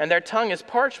 and their tongue is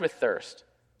parched with thirst,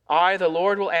 I, the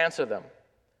Lord, will answer them.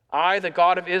 I, the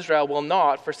God of Israel, will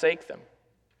not forsake them.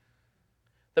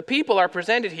 The people are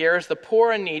presented here as the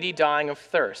poor and needy dying of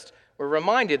thirst. We're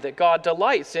reminded that God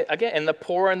delights, again, in the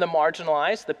poor and the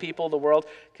marginalized, the people the world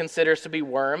considers to be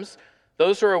worms,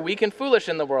 those who are weak and foolish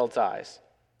in the world's eyes.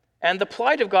 And the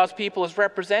plight of God's people is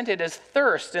represented as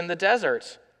thirst in the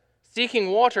desert, seeking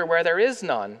water where there is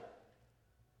none.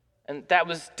 And that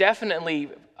was definitely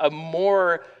a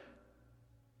more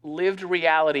lived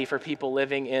reality for people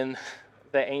living in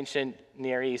the ancient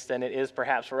Near East than it is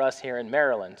perhaps for us here in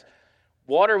Maryland.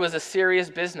 Water was a serious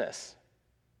business.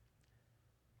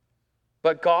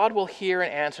 But God will hear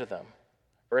and answer them.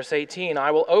 Verse 18,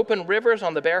 I will open rivers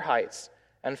on the bare heights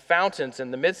and fountains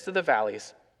in the midst of the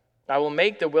valleys. I will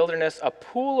make the wilderness a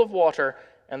pool of water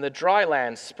and the dry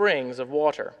land springs of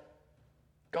water.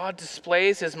 God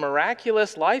displays his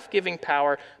miraculous life-giving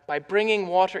power by bringing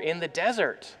water in the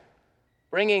desert,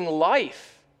 bringing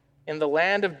life in the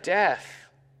land of death.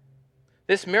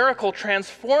 This miracle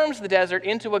transforms the desert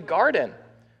into a garden.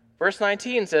 Verse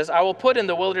 19 says, I will put in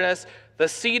the wilderness the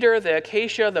cedar, the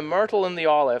acacia, the myrtle, and the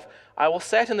olive. I will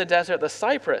set in the desert the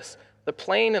cypress, the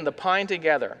plane, and the pine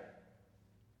together.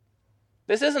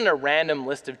 This isn't a random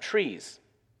list of trees,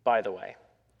 by the way.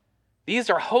 These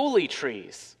are holy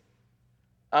trees.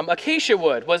 Acacia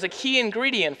wood was a key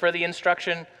ingredient for the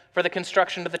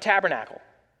construction of the tabernacle.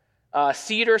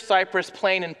 Cedar, cypress,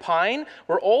 plane, and pine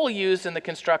were all used in the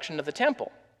construction of the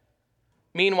temple.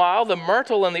 Meanwhile, the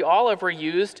myrtle and the olive were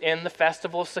used in the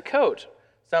festival of Sukkot,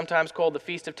 sometimes called the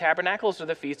Feast of Tabernacles or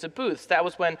the Feast of Booths. That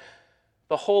was when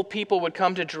the whole people would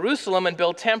come to Jerusalem and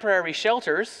build temporary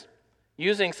shelters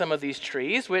using some of these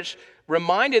trees, which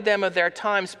reminded them of their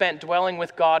time spent dwelling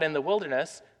with God in the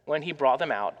wilderness when he brought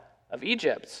them out of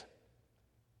Egypt.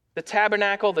 The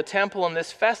tabernacle, the temple, and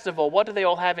this festival, what do they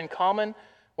all have in common?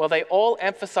 Well, they all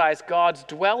emphasize God's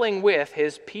dwelling with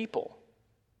his people.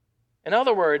 In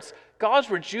other words, God's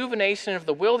rejuvenation of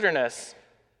the wilderness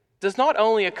does not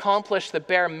only accomplish the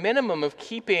bare minimum of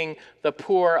keeping the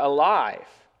poor alive.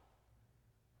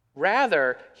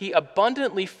 Rather, he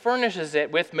abundantly furnishes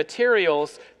it with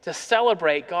materials to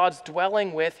celebrate God's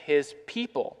dwelling with his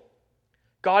people.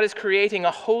 God is creating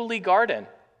a holy garden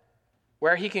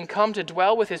where he can come to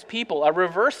dwell with his people, a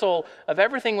reversal of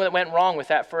everything that went wrong with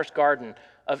that first Garden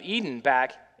of Eden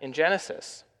back in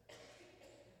Genesis.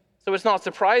 So it's not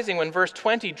surprising when verse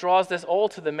 20 draws this all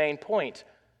to the main point,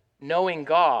 knowing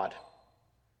God.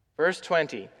 Verse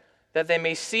 20, that they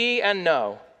may see and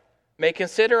know, may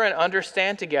consider and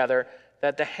understand together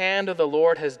that the hand of the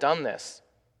Lord has done this.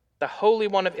 The Holy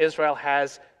One of Israel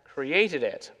has created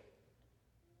it.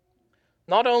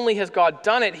 Not only has God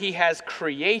done it, he has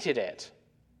created it.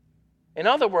 In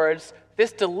other words,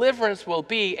 this deliverance will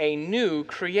be a new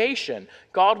creation.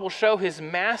 God will show his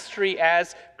mastery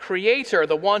as creator,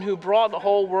 the one who brought the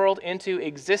whole world into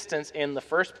existence in the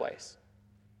first place.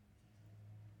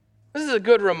 This is a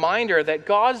good reminder that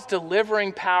God's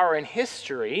delivering power in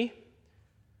history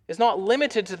is not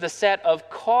limited to the set of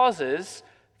causes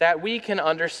that we can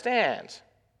understand.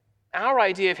 Our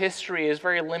idea of history is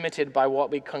very limited by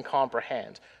what we can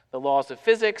comprehend. The laws of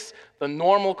physics, the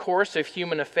normal course of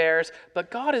human affairs,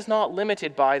 but God is not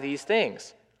limited by these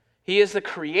things. He is the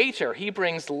creator. He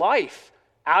brings life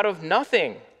out of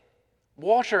nothing,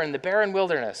 water in the barren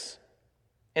wilderness.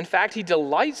 In fact, he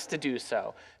delights to do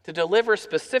so, to deliver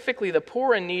specifically the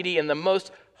poor and needy in the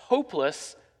most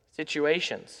hopeless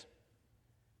situations.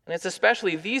 And it's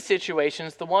especially these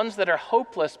situations, the ones that are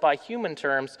hopeless by human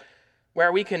terms,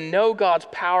 where we can know God's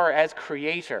power as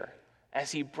creator,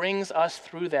 as he brings us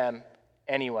through them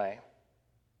anyway.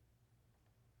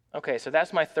 Okay, so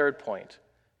that's my third point.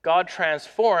 God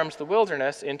transforms the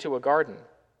wilderness into a garden.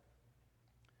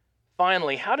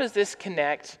 Finally, how does this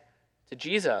connect to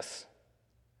Jesus?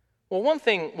 Well, one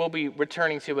thing we'll be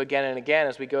returning to again and again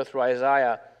as we go through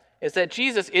Isaiah is that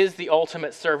Jesus is the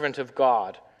ultimate servant of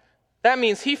God. That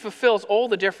means he fulfills all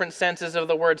the different senses of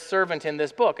the word servant in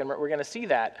this book, and we're going to see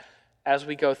that as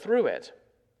we go through it.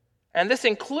 And this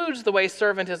includes the way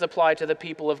servant is applied to the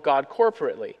people of God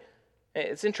corporately.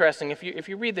 It's interesting, if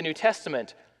you read the New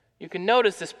Testament, you can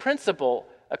notice this principle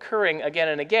occurring again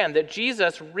and again, that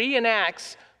Jesus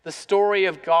reenacts the story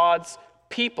of God's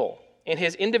people in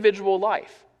his individual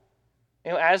life.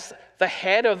 As the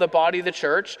head of the body of the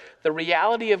church, the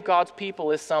reality of God's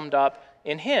people is summed up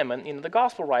in him. And the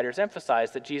gospel writers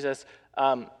emphasize that Jesus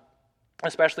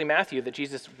especially Matthew, that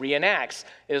Jesus reenacts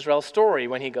Israel's story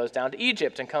when he goes down to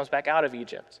Egypt and comes back out of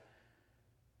Egypt.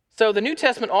 So the New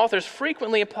Testament authors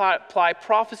frequently apply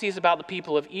prophecies about the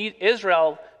people of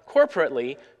Israel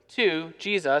corporately to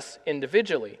Jesus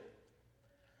individually.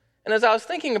 And as I was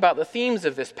thinking about the themes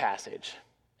of this passage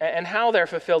and how they're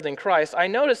fulfilled in Christ, I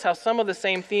noticed how some of the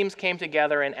same themes came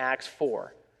together in Acts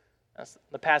 4. That's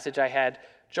the passage I had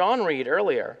John read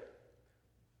earlier.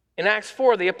 In Acts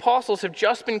 4, the apostles have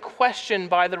just been questioned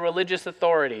by the religious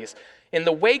authorities in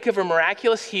the wake of a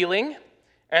miraculous healing,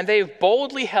 and they've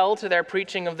boldly held to their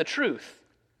preaching of the truth.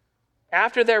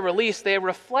 After their release, they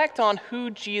reflect on who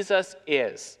Jesus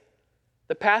is.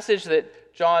 The passage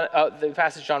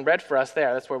John read for us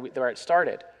there, that's where it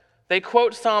started. They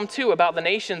quote Psalm 2 about the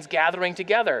nations gathering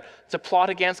together to plot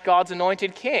against God's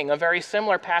anointed king, a very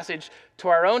similar passage to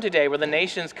our own today, where the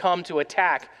nations come to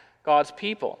attack God's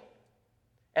people.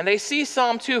 And they see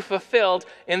Psalm 2 fulfilled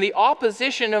in the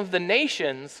opposition of the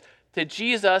nations to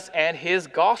Jesus and his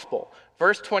gospel.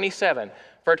 Verse 27,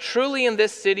 "For truly in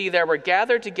this city there were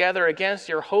gathered together against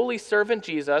your holy servant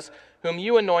Jesus, whom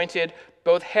you anointed,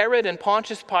 both Herod and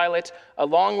Pontius Pilate,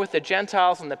 along with the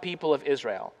Gentiles and the people of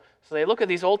Israel." So they look at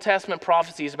these Old Testament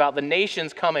prophecies about the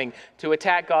nations coming to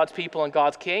attack God's people and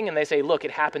God's king, and they say, look,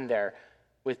 it happened there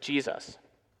with Jesus.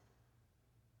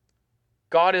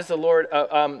 God is the Lord.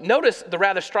 Notice the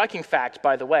rather striking fact,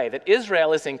 by the way, that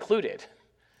Israel is included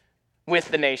with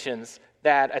the nations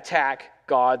that attack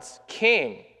God's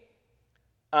king.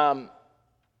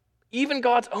 Even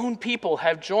God's own people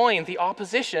have joined the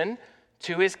opposition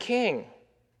to his king.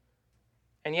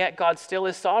 And yet God still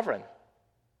is sovereign.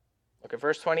 Look at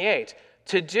verse 28.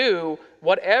 "To do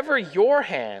whatever your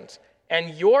hand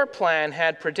and your plan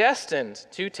had predestined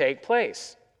to take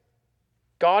place.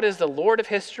 God is the Lord of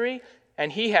history,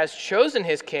 and he has chosen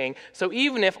his king, so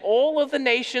even if all of the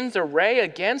nations array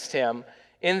against him,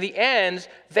 in the end,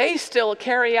 they still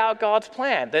carry out God's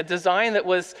plan." The design that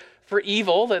was for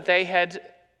evil, that they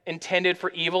had intended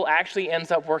for evil, actually ends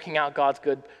up working out God's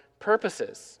good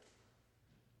purposes.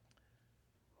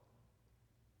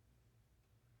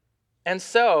 And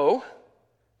so,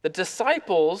 the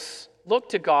disciples look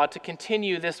to God to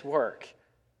continue this work.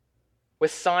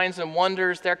 With signs and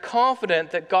wonders, they're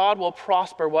confident that God will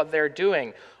prosper what they're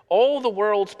doing. All the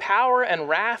world's power and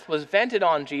wrath was vented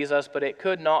on Jesus, but it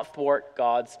could not thwart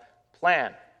God's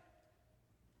plan.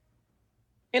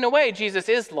 In a way, Jesus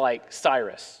is like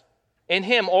Cyrus. In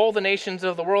him, all the nations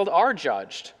of the world are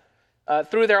judged.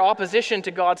 Through their opposition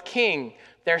to God's king,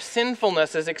 their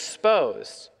sinfulness is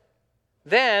exposed.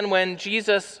 Then, when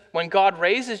God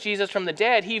raises Jesus from the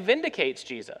dead, he vindicates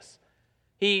Jesus.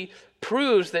 He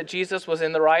proves that Jesus was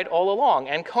in the right all along,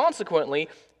 and consequently,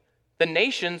 the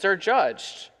nations are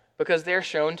judged because they're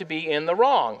shown to be in the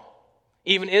wrong.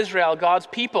 Even Israel, God's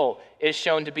people, is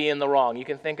shown to be in the wrong. You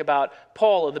can think about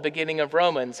Paul at the beginning of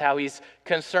Romans, how he's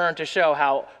concerned to show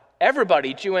how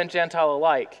everybody, Jew and Gentile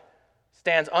alike,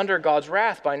 stands under God's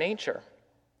wrath by nature.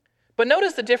 But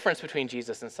notice the difference between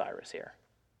Jesus and Cyrus here.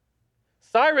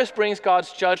 Cyrus brings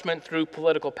God's judgment through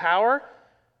political power,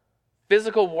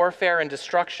 physical warfare, and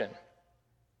destruction.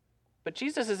 But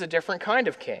Jesus is a different kind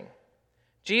of king.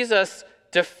 Jesus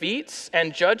defeats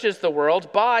and judges the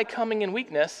world by coming in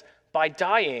weakness, by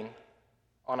dying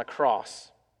on a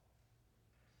cross.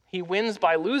 He wins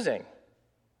by losing.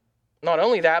 Not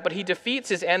only that, but he defeats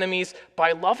his enemies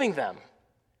by loving them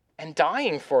and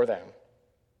dying for them,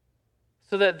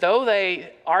 so that though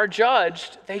they are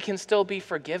judged, they can still be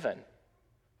forgiven.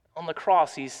 On the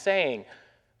cross, he's saying,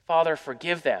 "Father,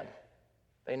 forgive them.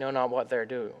 They know not what they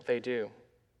do."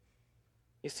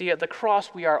 You see, at the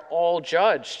cross, we are all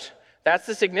judged. That's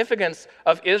the significance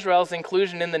of Israel's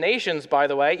inclusion in the nations, by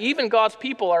the way. Even God's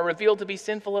people are revealed to be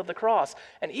sinful at the cross,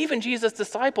 and even Jesus'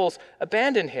 disciples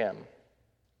abandon him.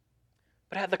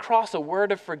 But at the cross, a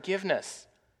word of forgiveness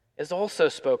is also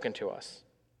spoken to us.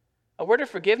 A word of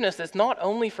forgiveness that's not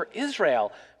only for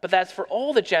Israel, but that's for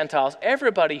all the Gentiles,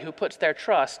 everybody who puts their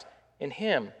trust in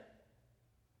him.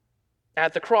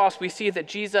 At the cross, we see that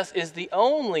Jesus is the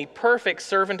only perfect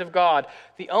servant of God,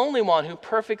 the only one who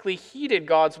perfectly heeded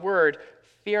God's word,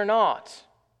 "Fear not."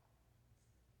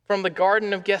 From the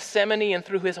Garden of Gethsemane and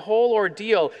through his whole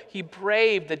ordeal, he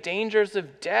braved the dangers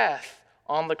of death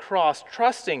on the cross,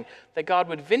 trusting that God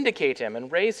would vindicate him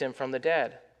and raise him from the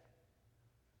dead.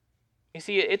 You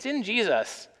see, it's in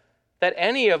Jesus that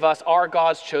any of us are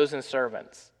God's chosen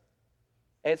servants.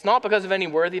 It's not because of any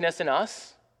worthiness in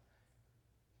us,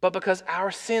 but because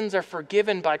our sins are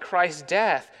forgiven by Christ's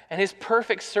death, and his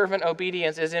perfect servant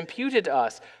obedience is imputed to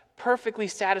us, perfectly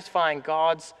satisfying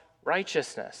God's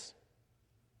righteousness.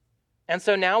 And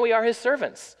so now we are his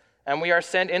servants, and we are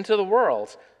sent into the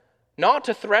world, not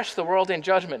to thresh the world in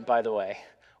judgment, by the way,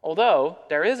 although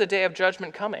there is a day of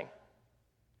judgment coming.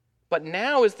 But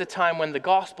now is the time when the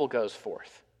gospel goes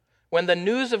forth, when the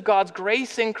news of God's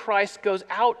grace in Christ goes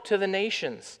out to the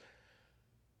nations.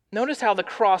 Notice how the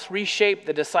cross reshaped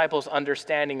the disciples'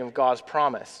 understanding of God's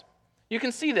promise. You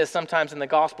can see this sometimes in the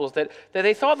Gospels, that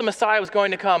they thought the Messiah was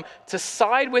going to come to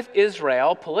side with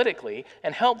Israel politically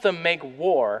and help them make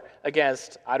war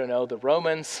against, the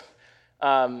Romans,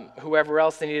 whoever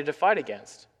else they needed to fight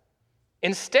against.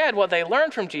 Instead, what they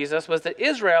learned from Jesus was that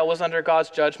Israel was under God's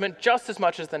judgment just as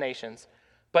much as the nations,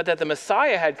 but that the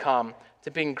Messiah had come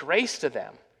to bring grace to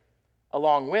them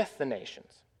along with the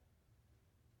nations.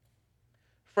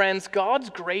 Friends, God's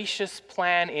gracious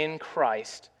plan in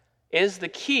Christ is the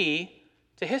key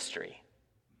to history.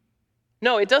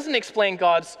 No, it doesn't explain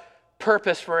God's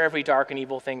purpose for every dark and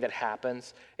evil thing that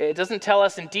happens. It doesn't tell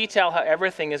us in detail how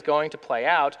everything is going to play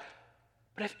out.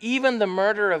 But if even the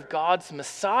murder of God's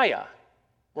Messiah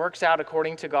works out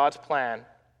according to God's plan,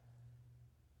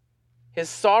 his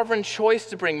sovereign choice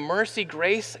to bring mercy,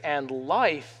 grace, and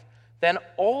life, then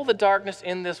all the darkness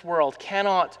in this world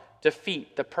cannot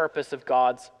defeat the purpose of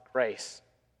God's grace.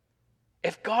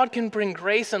 If God can bring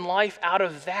grace and life out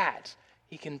of that,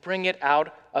 he can bring it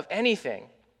out of anything.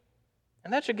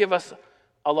 And that should give us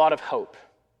a lot of hope.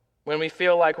 When we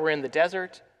feel like we're in the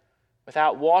desert,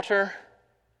 without water,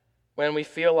 when we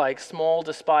feel like small,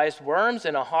 despised worms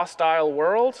in a hostile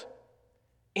world,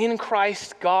 in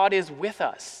Christ, God is with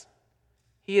us.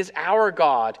 He is our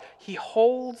God. He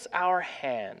holds our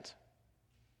hand.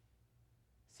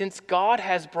 Since God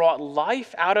has brought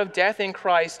life out of death in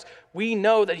Christ, we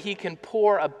know that he can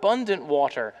pour abundant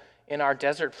water in our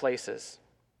desert places.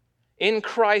 In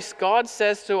Christ, God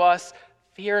says to us,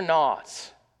 "Fear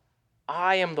not,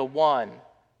 I am the one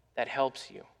that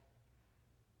helps you."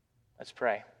 Let's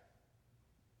pray.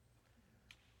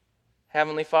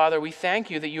 Heavenly Father, we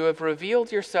thank you that you have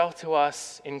revealed yourself to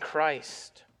us in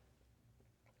Christ.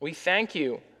 We thank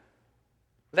you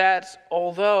that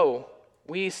although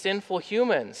we sinful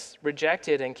humans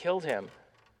rejected and killed him,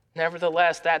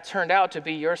 nevertheless, that turned out to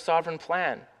be your sovereign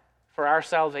plan for our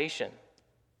salvation.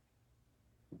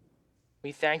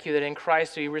 We thank you that in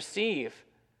Christ we receive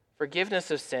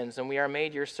forgiveness of sins and we are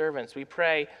made your servants. We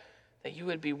pray that you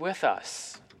would be with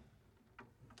us.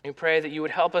 We pray that you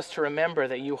would help us to remember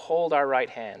that you hold our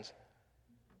right hand,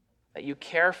 that you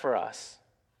care for us.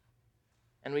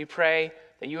 And we pray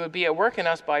that you would be at work in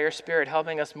us by your Spirit,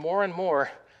 helping us more and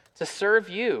more to serve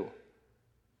you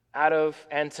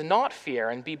and to not fear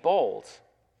and be bold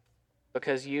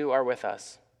because you are with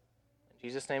us. In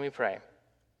Jesus' name we pray.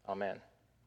 Amen.